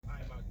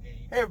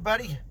Hey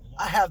everybody,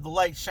 I have the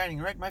light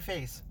shining right in my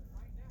face.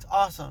 It's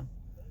awesome.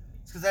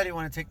 It's because I didn't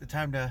want to take the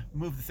time to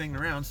move the thing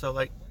around, so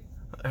like,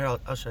 here,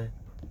 I'll show you.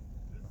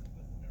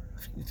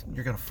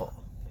 You're gonna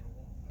fall.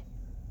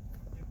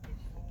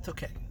 It's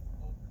okay.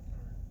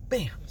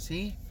 Bam,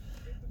 see?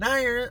 Now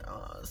you're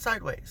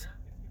sideways.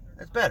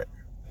 That's better.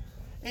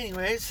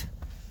 Anyways,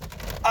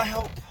 I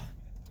hope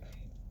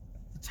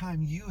the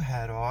time you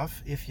had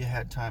off, if you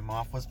had time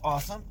off, was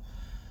awesome.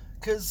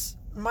 Because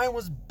mine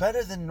was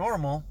better than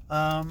normal.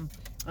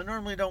 I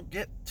normally don't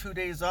get 2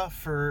 days off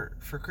for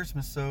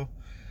Christmas, so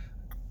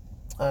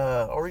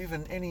or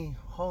even any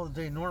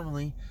holiday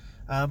normally.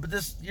 But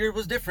this year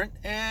was different,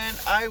 and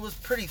I was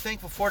pretty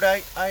thankful for it.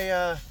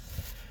 I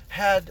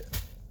had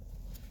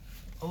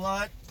a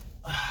lot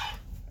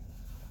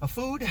of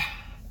food,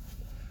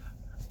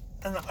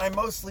 and I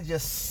mostly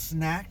just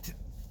snacked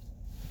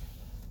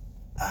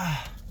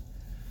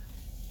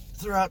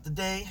throughout the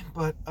day.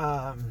 But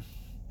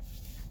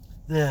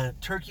the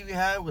turkey we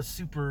had was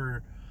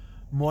super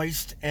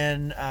moist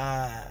and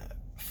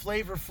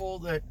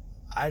flavorful that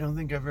I don't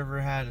think I've ever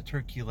had a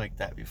turkey like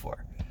that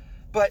before.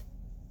 But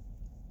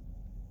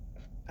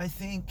I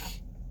think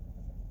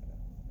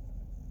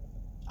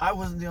I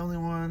wasn't the only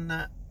one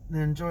that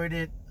enjoyed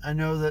it. I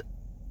know that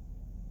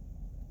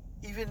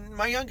even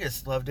my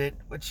youngest loved it,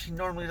 which he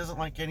normally doesn't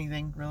like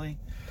anything really.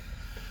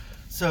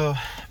 So,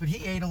 but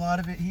he ate a lot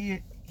of it. He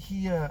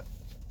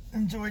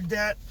enjoyed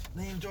that.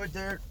 They enjoyed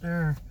their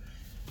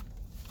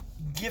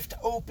gift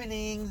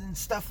openings and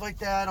stuff like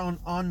that.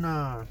 On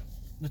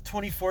the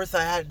 24th,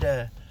 I had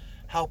to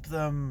help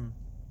them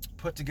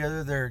put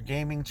together their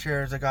gaming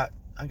chairs. I got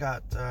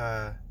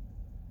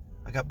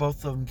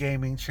both of them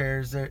gaming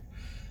chairs.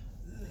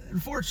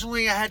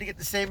 Unfortunately, I had to get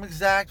the same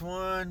exact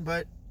one,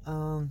 but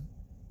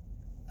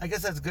I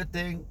guess that's a good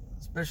thing,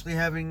 especially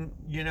having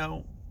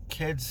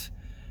kids.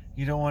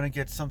 You don't want to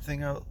get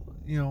something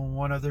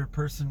one other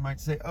person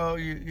might say, oh,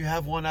 you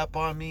have one up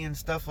on me and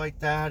stuff like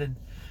that. And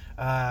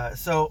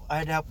so I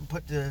had to help them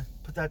put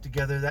that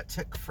together. That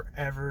took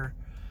forever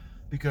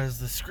because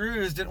the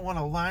screws didn't want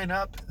to line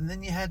up, and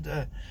then you had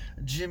to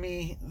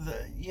jimmy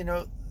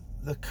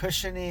the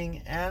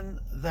cushioning and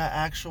the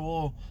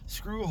actual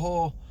screw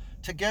hole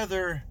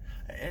together,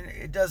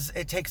 and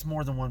it takes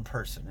more than one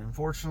person,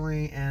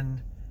 unfortunately.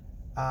 And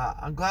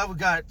I'm glad we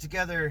got it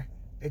together.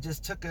 It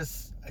just took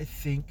us, I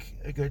think,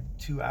 a good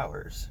 2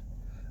 hours,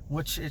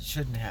 which it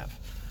shouldn't have.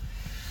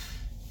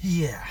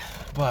 Yeah,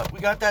 but we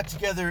got that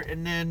together,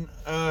 and then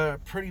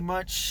pretty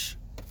much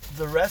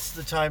the rest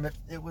of the time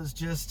it was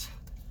just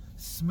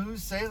smooth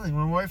sailing.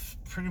 My wife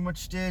pretty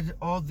much did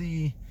all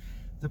the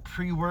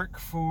pre-work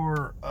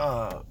for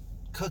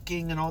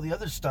cooking and all the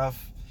other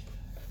stuff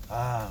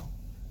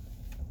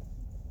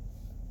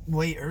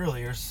way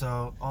earlier,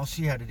 so all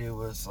she had to do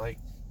was, like,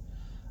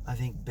 I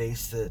think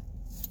baste the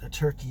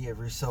turkey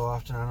every so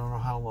often. I don't know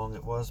how long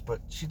it was, but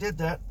she did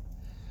that.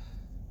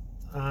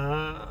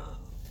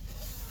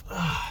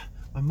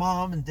 My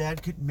mom and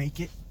dad couldn't make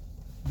it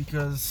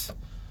because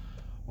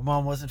my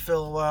mom wasn't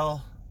feeling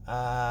well,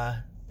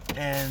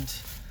 and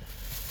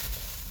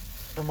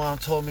my mom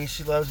told me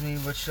she loves me,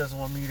 but she doesn't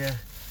want me to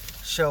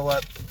show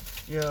up,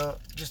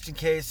 just in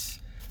case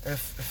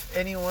if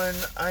anyone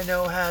I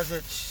know has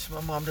it.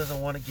 My mom doesn't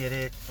want to get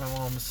it. My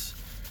mom's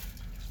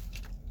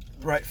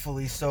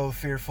rightfully so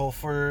fearful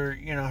for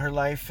her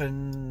life,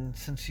 and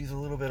since she's a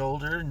little bit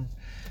older, and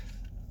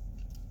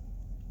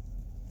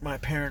my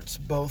parents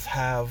both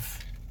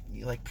have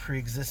like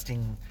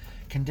pre-existing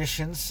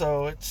conditions,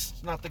 so it's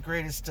not the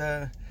greatest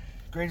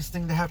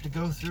thing to have to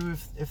go through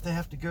if they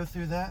have to go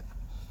through that.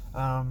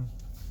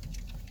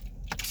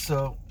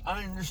 So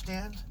I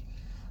understand.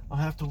 I'll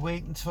have to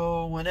wait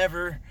until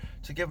whenever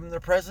to give them their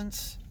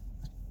presents,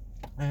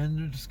 and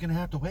they're just gonna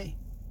have to wait.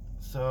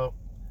 So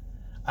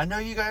I know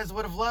you guys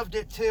would have loved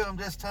it too. I'm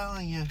just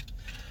telling you,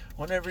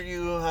 whenever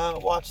you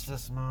watch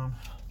this, Mom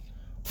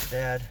or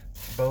Dad,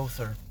 both,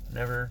 or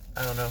never,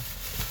 I don't know.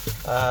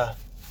 What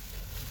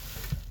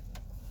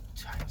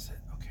time is it?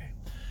 Okay.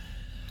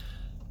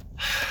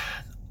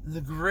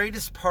 The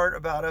greatest part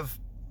about it,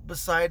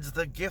 besides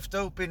the gift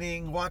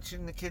opening,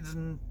 watching the kids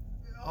and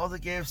all the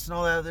gifts and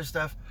all that other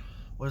stuff,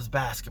 was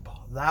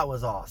basketball. That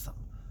was awesome.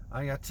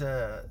 I got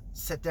to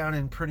sit down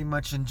and pretty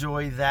much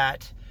enjoy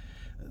that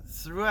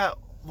throughout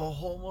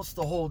almost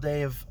the whole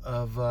day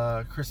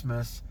of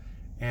Christmas.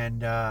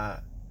 And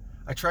I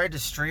tried to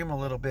stream a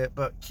little bit,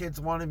 but kids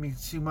wanted me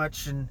too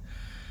much, and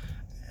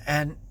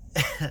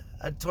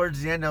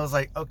towards the end I was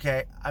like,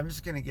 okay, I'm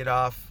just gonna get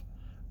off.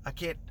 I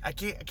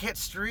can't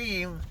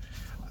stream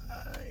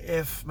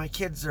if my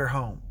kids are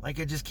home. Like,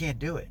 I just can't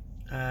do it,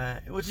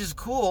 which is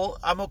cool.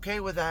 I'm okay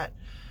with that.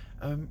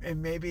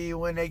 And maybe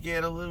when they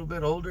get a little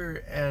bit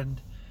older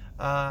and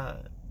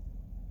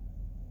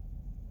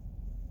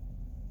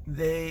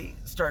they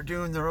start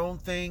doing their own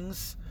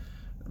things,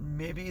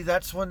 maybe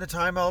that's when the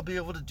time I'll be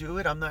able to do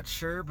it. I'm not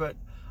sure, but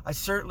I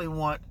certainly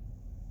want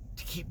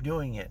to keep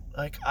doing it.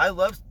 Like, I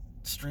love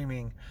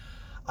streaming.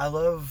 I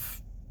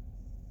love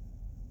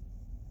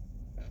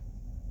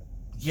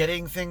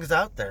getting things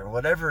out there,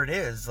 whatever it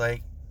is.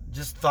 Like,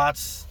 just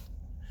thoughts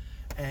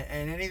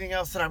and anything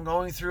else that I'm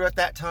going through at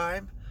that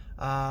time.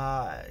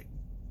 I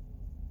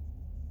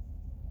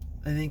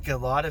think a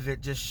lot of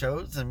it just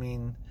shows. I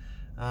mean,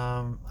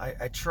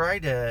 I try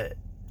to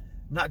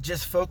not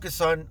just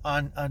focus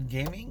on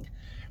gaming,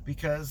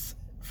 because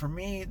for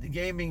me, the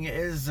gaming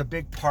is a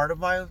big part of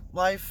my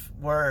life.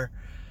 Where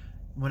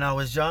when I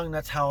was young,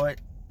 that's how it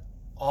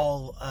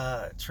all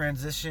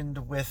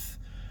transitioned with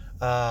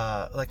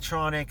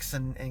electronics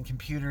and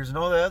computers and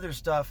all the other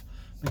stuff.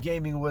 The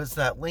gaming was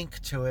that link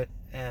to it,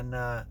 and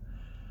I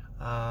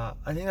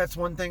think that's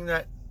one thing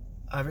that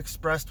I've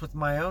expressed with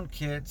my own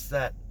kids,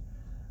 that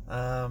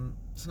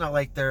it's not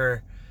like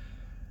they're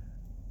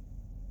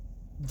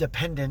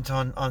dependent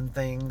on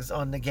things,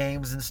 on the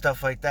games and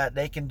stuff like that.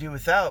 They can do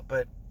without,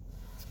 but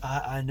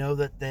I know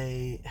that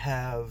they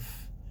have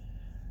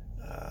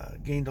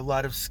gained a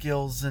lot of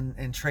skills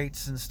and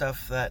traits and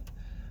stuff that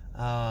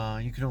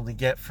you can only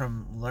get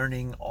from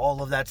learning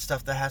all of that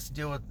stuff that has to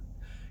do with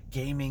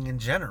gaming in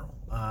general.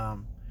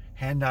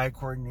 Hand-eye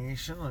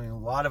coordination, I mean, a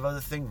lot of other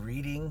things,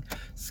 reading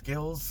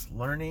skills,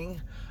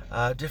 learning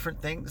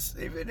different things.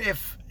 Even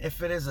if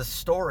it is a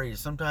story,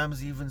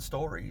 sometimes even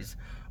stories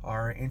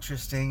are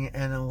interesting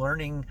and a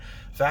learning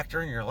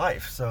factor in your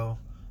life. So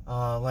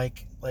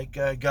like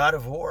God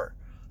of War,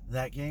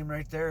 that game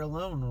right there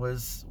alone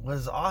was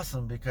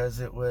awesome,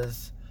 because it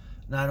was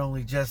not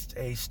only just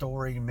a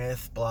story,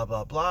 myth, blah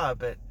blah blah,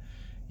 but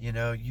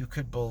you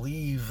could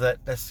believe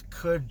that this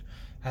could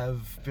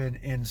have been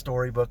in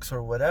storybooks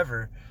or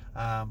whatever,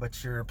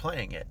 but you're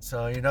playing it.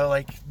 So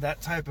like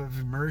that type of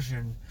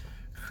immersion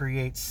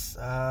creates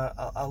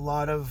a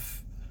lot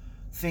of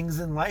things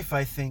in life,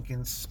 I think,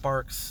 and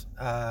sparks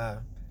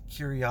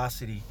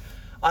curiosity,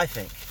 I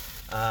think,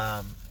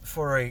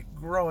 for a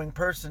growing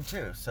person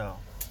too. So,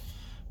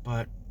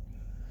 but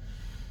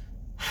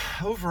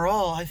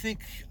overall, I think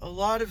a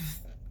lot of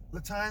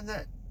the time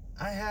that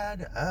I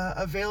had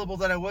available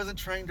that I wasn't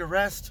trying to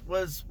rest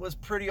was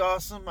pretty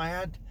awesome. I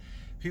had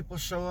people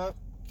show up,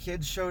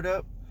 kids showed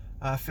up,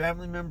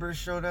 family members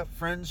showed up,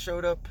 friends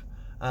showed up.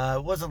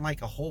 It wasn't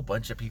like a whole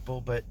bunch of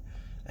people,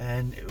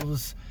 and it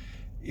was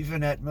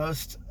even at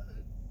most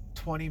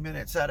 20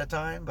 minutes at a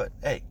time. But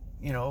hey,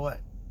 you know what?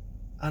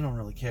 I don't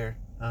really care.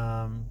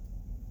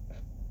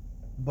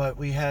 But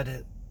we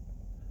had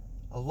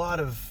a lot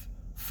of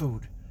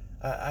food.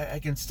 I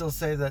can still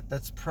say that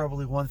that's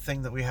probably one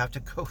thing that we have to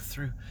go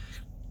through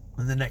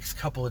in the next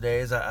couple of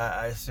days,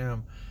 I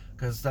assume,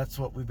 because that's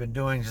what we've been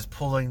doing, just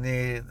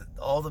pulling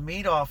all the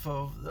meat off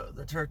of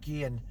the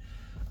turkey and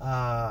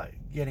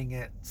getting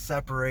it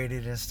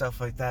separated and stuff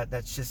like that.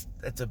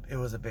 It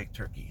was a big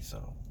turkey,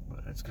 so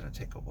it's going to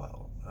take a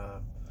while,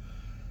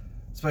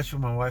 especially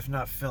with my wife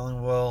not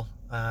feeling well,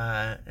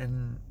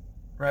 and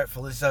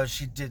rightfully so.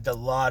 She did a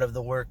lot of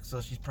the work, so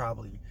she's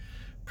probably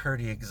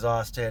pretty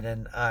exhausted,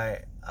 and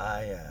I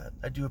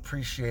do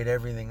appreciate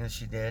everything that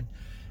she did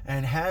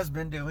and has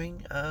been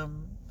doing.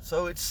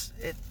 So it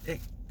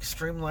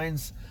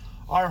streamlines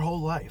our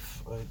whole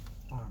life,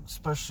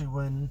 especially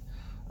when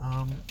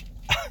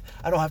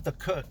I don't have to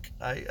cook.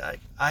 I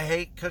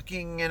hate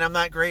cooking, and I'm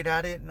not great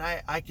at it, and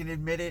I can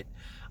admit it.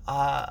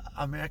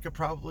 I mean, I could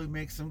probably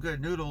make some good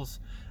noodles,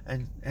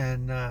 but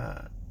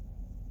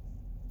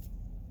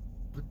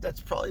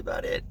that's probably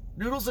about it.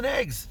 Noodles and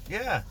eggs,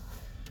 yeah.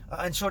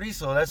 And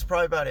chorizo, that's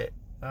probably about it.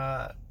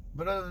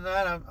 But other than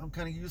that, I'm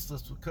kind of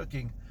useless with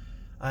cooking.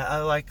 I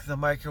like the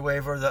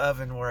microwave or the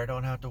oven, where I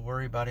don't have to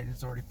worry about it.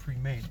 It's already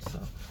pre-made.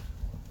 So,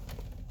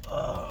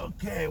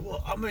 okay,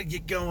 well, I'm going to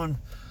get going,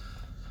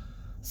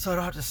 so I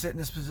don't have to sit in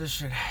this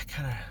position. It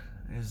kind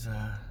of is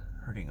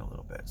hurting a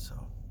little bit. So,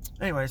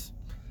 anyways,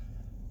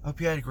 hope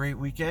you had a great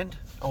weekend,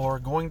 or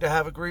going to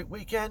have a great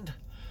weekend.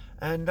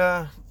 And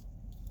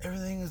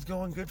everything is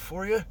going good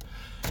for you.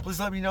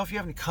 Please let me know if you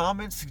have any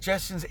comments,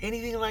 suggestions,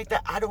 anything like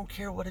that. I don't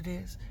care what it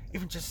is.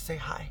 Even just say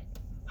hi.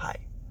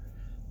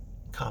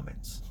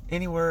 Comments.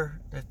 Anywhere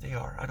that they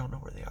are. I don't know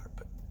where they are,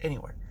 but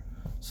anywhere.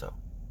 So,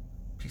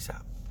 peace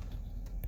out.